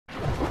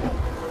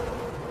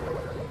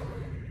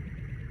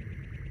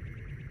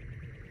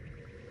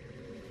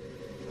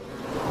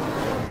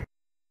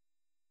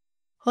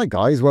Hi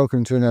guys,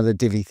 welcome to another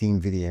Divi theme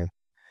video.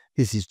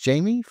 This is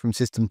Jamie from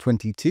System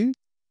 22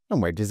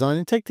 and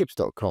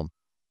webdesignandtechtips.com.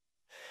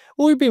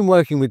 Well, we've been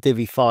working with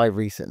Divi 5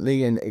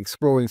 recently and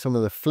exploring some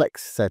of the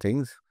flex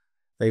settings.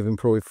 They've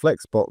employed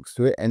Flexbox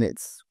to it and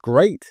it's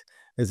great.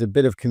 There's a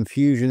bit of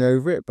confusion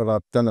over it, but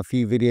I've done a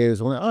few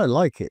videos on it. I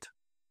like it.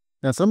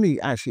 Now,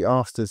 somebody actually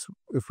asked us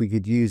if we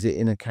could use it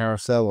in a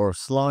carousel or a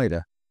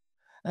slider.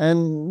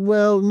 And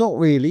well, not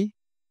really,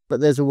 but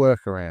there's a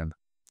workaround.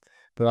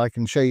 But I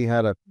can show you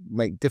how to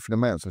make different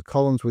amounts of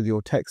columns with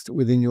your text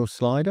within your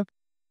slider.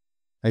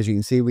 As you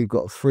can see, we've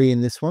got 3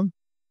 in this one,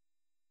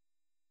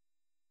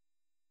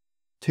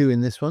 2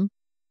 in this one,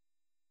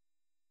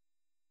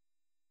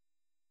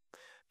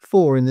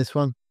 4 in this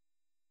one,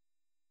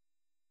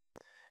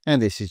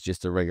 and this is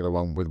just a regular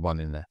one with 1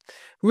 in there.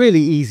 Really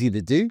easy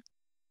to do.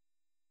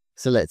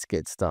 So let's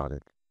get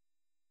started.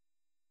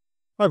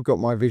 I've got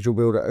my visual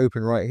builder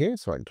open right here,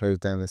 so I can close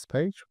down this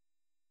page.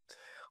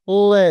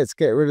 Let's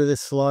get rid of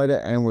this slider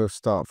and we'll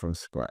start from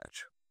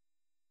scratch.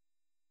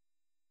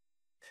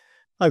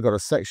 I've got a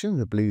section,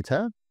 the blue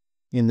tab.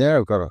 In there,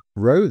 I've got a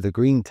row, the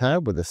green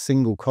tab with a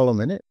single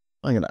column in it.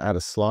 I'm going to add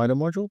a slider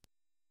module.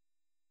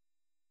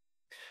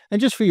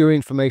 And just for your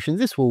information,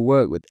 this will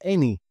work with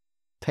any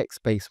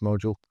text-based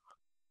module.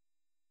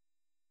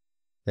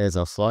 There's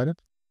our slider.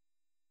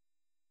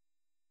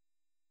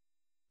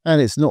 And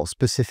it's not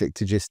specific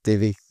to just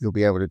Divi. You'll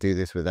be able to do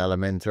this with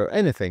Elementor or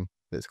anything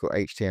that's got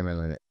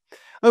HTML in it.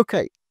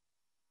 Okay,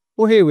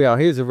 well here we are.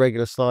 Here's a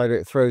regular slider.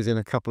 It throws in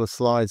a couple of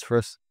slides for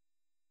us.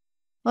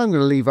 I'm going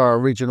to leave our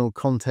original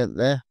content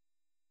there.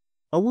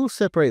 I will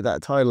separate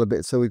that title a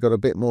bit so we've got a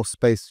bit more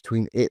space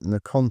between it and the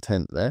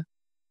content there.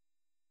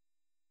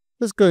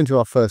 Let's go into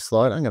our first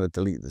slide. I'm going to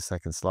delete the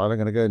second slide. I'm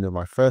going to go into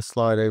my first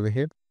slide over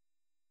here.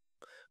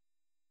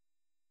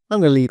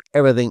 I'm going to leave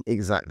everything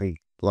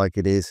exactly like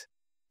it is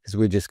because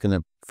we're just going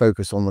to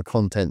focus on the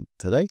content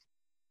today.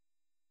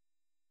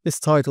 This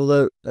title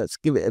though, let's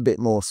give it a bit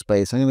more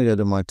space. I'm going to go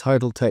to my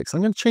title text. I'm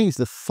going to change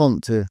the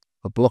font to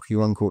a blocky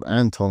one called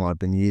Anton I've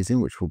been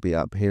using, which will be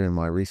up here in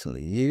my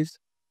recently used.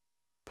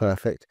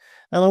 Perfect.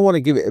 And I want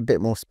to give it a bit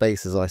more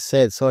space, as I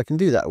said, so I can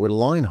do that with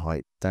line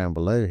height down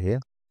below here.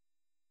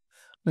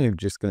 I'm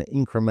just going to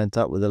increment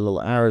up with the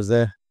little arrows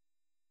there.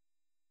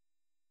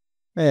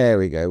 There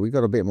we go. We've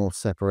got a bit more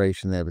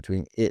separation there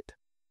between it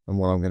and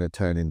what I'm going to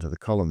turn into the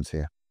columns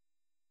here.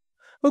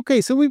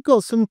 Okay, so we've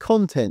got some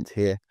content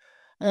here.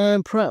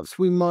 And perhaps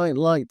we might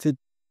like to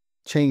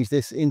change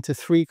this into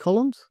 3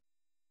 columns.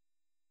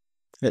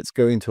 Let's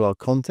go into our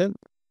content.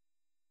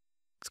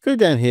 Let's go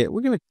down here.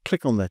 We're going to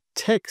click on the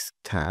text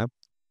tab.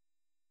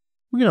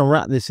 We're going to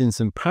wrap this in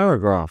some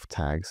paragraph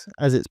tags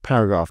as it's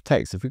paragraph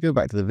text. If we go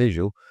back to the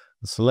visual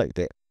and select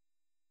it,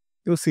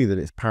 you'll see that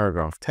it's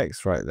paragraph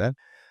text right there.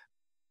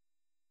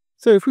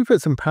 So if we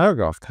put some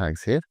paragraph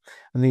tags here,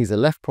 and these are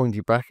left pointy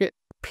bracket,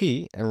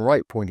 P, and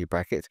right pointy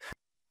bracket,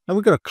 and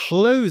we're going to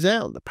close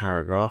out the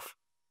paragraph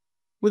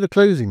with a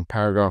closing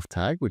paragraph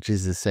tag, which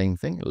is the same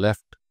thing,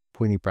 left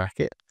pointy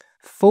bracket,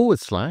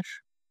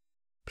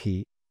 /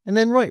 P, and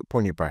then right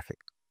pointy bracket.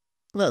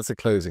 That's a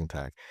closing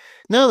tag.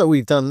 Now that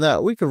we've done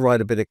that, we can write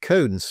a bit of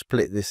code and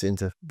split this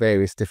into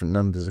various different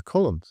numbers of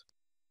columns.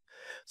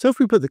 So if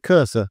we put the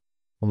cursor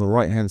on the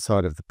right hand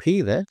side of the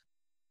P there,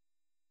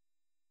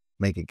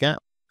 make a gap,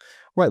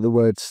 write the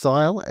word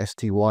style,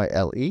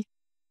 S-T-Y-L-E,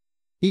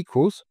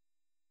 equals,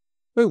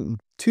 boom,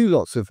 2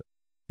 lots of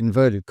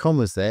inverted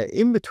commas there.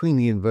 In between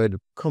the inverted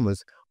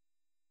commas,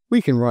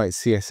 we can write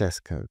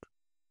CSS code.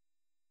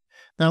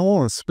 Now I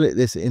want to split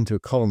this into a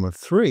column of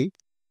 3.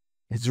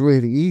 It's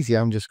really easy.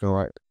 I'm just going to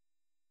write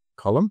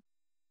column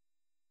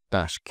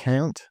dash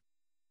count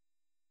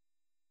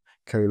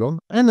colon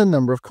and the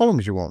number of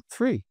columns you want,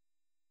 3.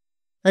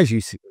 As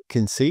you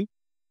can see,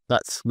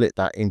 that split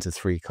that into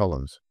 3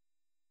 columns.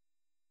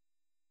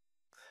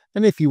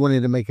 And if you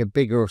wanted to make a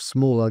bigger or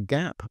smaller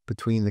gap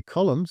between the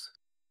columns,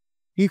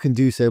 you can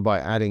do so by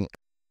adding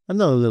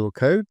another little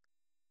code.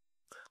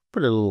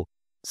 Put a little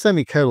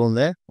semicolon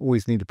there.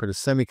 Always need to put a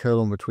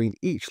semicolon between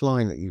each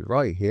line that you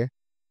write here.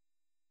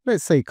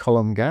 Let's say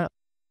column gap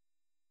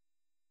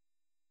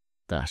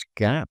dash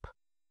gap.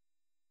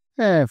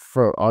 And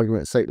for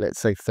argument's sake, let's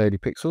say 30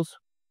 pixels.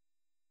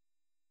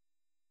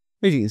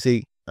 As you can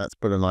see, that's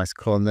put a nice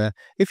column there.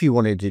 If you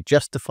wanted to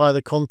justify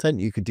the content,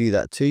 you could do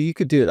that too. You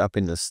could do it up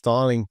in the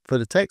styling for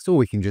the text, or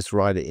we can just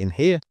write it in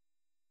here.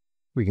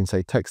 We can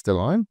say text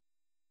align,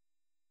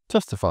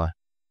 justify.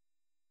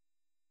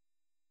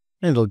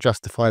 And it'll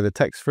justify the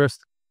text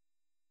first.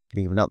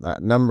 Even up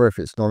that number if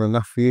it's not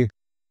enough for you.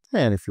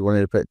 And if you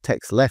wanted to put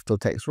text left or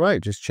text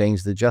right, just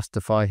change the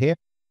justify here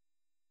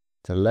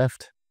to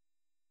left.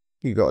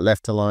 You've got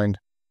left aligned.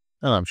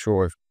 And I'm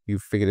sure if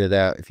you've figured it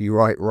out, if you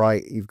write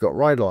right, you've got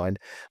right aligned.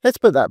 Let's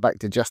put that back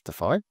to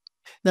justify.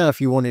 Now,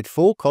 if you wanted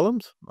 4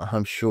 columns,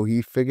 I'm sure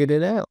you figured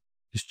it out.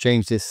 Just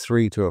change this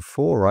 3 to a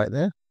 4 right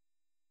there.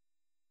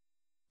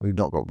 We've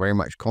not got very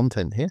much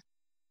content here,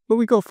 but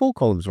we've got 4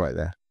 columns right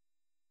there.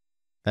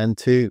 And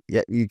 2,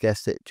 yeah, you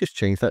guessed it, just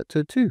change that to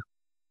a 2.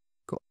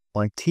 Got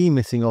my T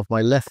missing off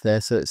my left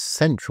there, so it's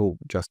central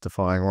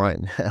justifying right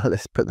now.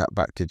 Let's put that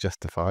back to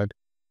justified.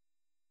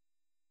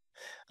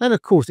 And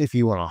of course, if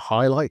you want to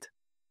highlight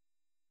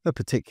a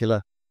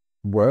particular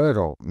word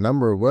or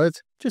number of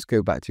words, just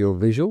go back to your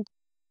visual.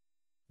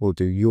 We'll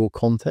do your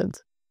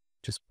content.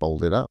 Just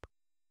bold it up.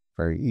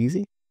 Very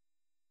easy.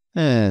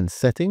 And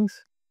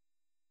settings,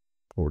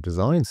 or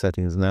design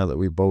settings, now that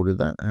we've bolded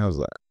that. How's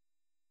that?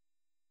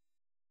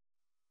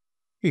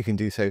 You can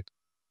do so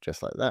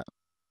just like that.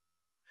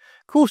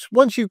 Of course,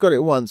 once you've got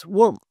it once,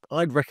 what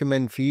I'd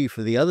recommend for you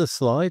for the other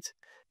slides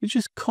is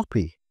just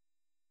copy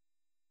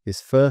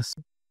this first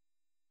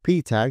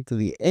P tag to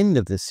the end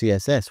of the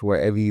CSS,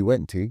 wherever you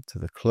went to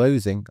the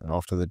closing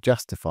after the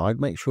justified.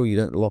 Make sure you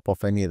don't lop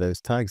off any of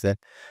those tags there.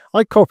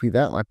 I copy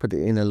that and I put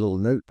it in a little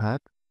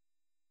notepad.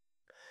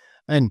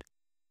 And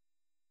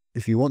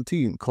if you want to,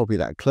 you can copy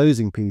that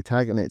closing P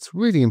tag, and it's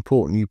really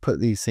important you put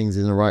these things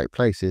in the right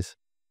places.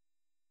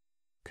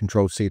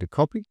 Control C to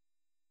copy.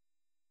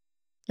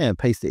 And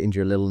paste it into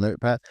your little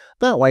notepad.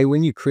 That way,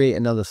 when you create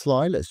another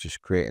slide, let's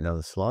just create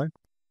another slide.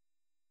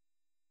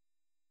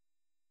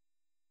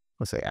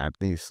 Let's say add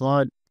new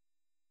slide.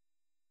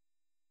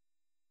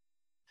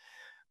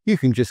 You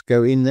can just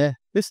go in there.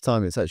 This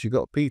time it's actually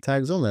got P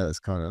tags on there. That's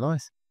kind of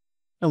nice.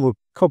 And we'll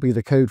copy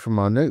the code from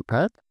our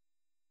notepad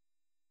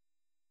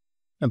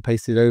and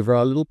paste it over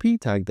our little P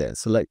tag there.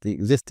 Select the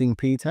existing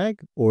P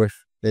tag, or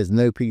if there's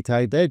no P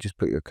tag there, just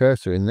put your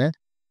cursor in there.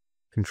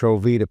 Control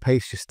V to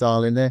paste your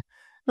style in there.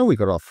 And we've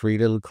got our 3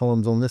 little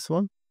columns on this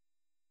one.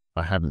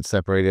 I haven't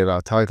separated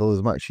our title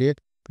as much yet,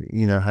 but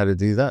you know how to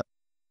do that.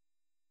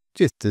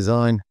 Just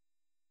design,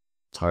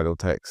 title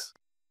text,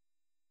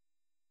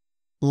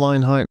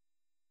 line height,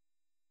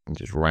 and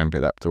just ramp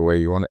it up to where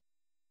you want it.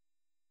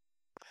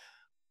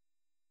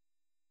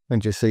 And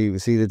just so you can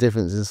see the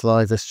difference in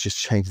slides, let's just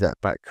change that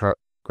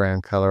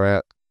background color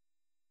out.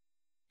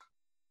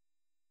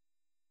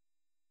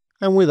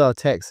 And with our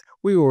text,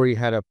 we already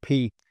had a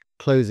P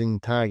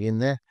closing tag in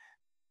there.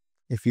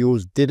 If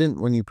yours didn't,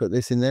 when you put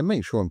this in there,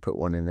 make sure and put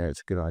one in there. It's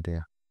a good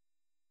idea.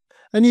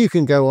 And you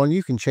can go on,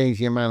 you can change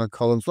the amount of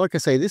columns. Like I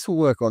say, this will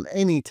work on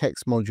any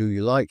text module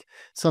you like.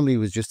 Somebody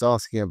was just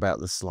asking about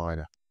the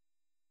slider.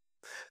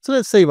 So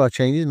let's save our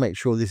changes, make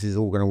sure this is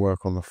all going to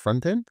work on the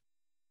front end.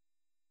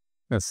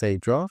 Let's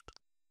save draft.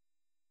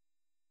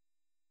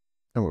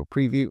 And we'll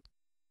preview.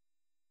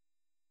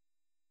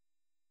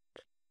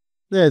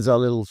 There's our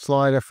little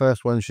slider.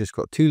 First one's just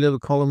got 2 little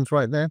columns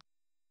right there.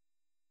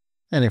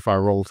 And if I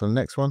roll to the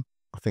next one,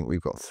 I think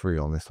we've got 3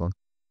 on this one.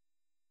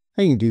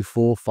 And you can do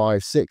 4,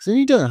 5, 6. And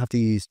you don't have to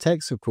use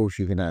text. Of course,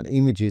 you can add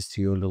images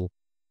to your little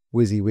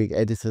WYSIWYG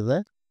editor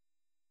there.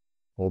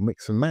 Or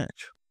mix and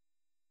match.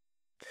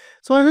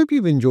 So I hope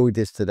you've enjoyed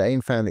this today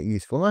and found it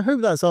useful. And I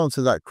hope that's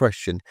answered that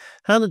question.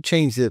 How to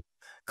change the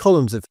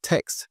columns of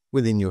text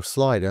within your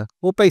slider,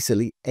 or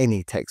basically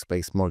any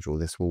text-based module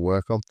this will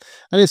work on.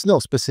 And it's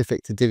not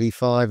specific to Divi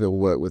 5. It will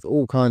work with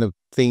all kind of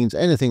themes,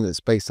 anything that's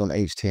based on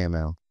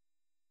HTML.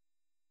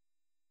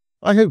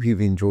 I hope you've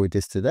enjoyed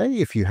this today.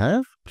 If you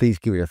have, please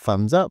give it a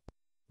thumbs up,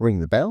 ring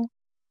the bell,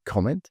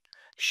 comment,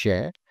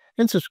 share,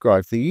 and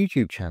subscribe to the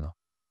YouTube channel.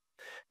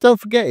 Don't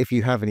forget, if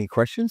you have any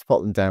questions,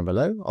 pop them down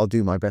below. I'll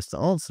do my best to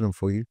answer them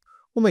for you,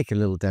 or make a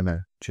little demo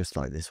just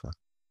like this one.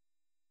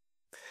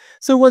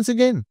 So once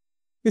again,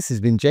 this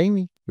has been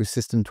Jamie with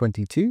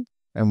System22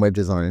 and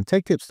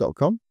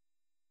webdesignandtechtips.com.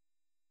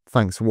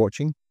 Thanks for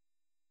watching.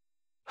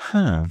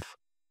 Have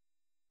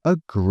a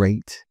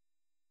great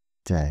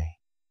day.